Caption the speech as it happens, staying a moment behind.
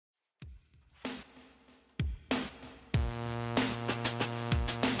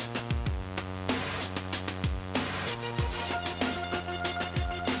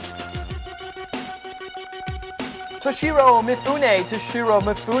Toshiro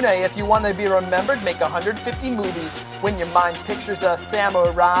Mifune, if you want to be remembered, make 150 movies. When your mind pictures a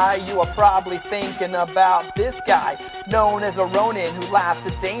samurai, you are probably thinking about this guy, known as a Ronin who laughs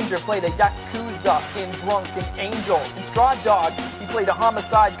at danger, played a Yakuza in Drunken Angel. In Straw Dog, he played a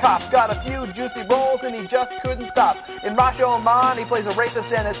homicide cop, got a few juicy roles and he just couldn't stop. In Roshoman, he plays a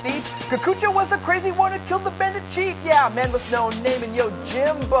rapist and a thief. Kikuchio was the crazy one who killed the bandit chief. Yeah, man with no name in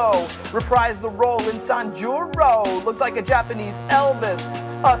Yojimbo reprised the role in Sanjuro. Looked like a Japanese Elvis,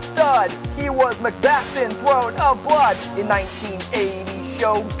 a stud. He was Macbeth in Throne of Blood in 1980.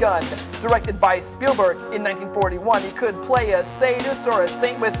 Shogun, directed by Spielberg in 1941. He could play a sadist or a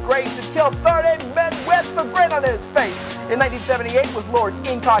saint with grace who killed 30 men with a grin on his face. In 1978 was Lord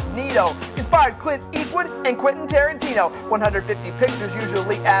Incognito, inspired Clint, Eastwood, and Quentin Tarantino. 150 pictures,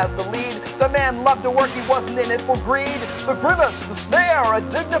 usually as the lead. The man loved to work, he wasn't in it for greed. The grimace, the sneer, a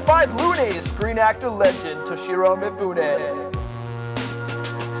dignified looney, screen actor legend Toshiro Mifune.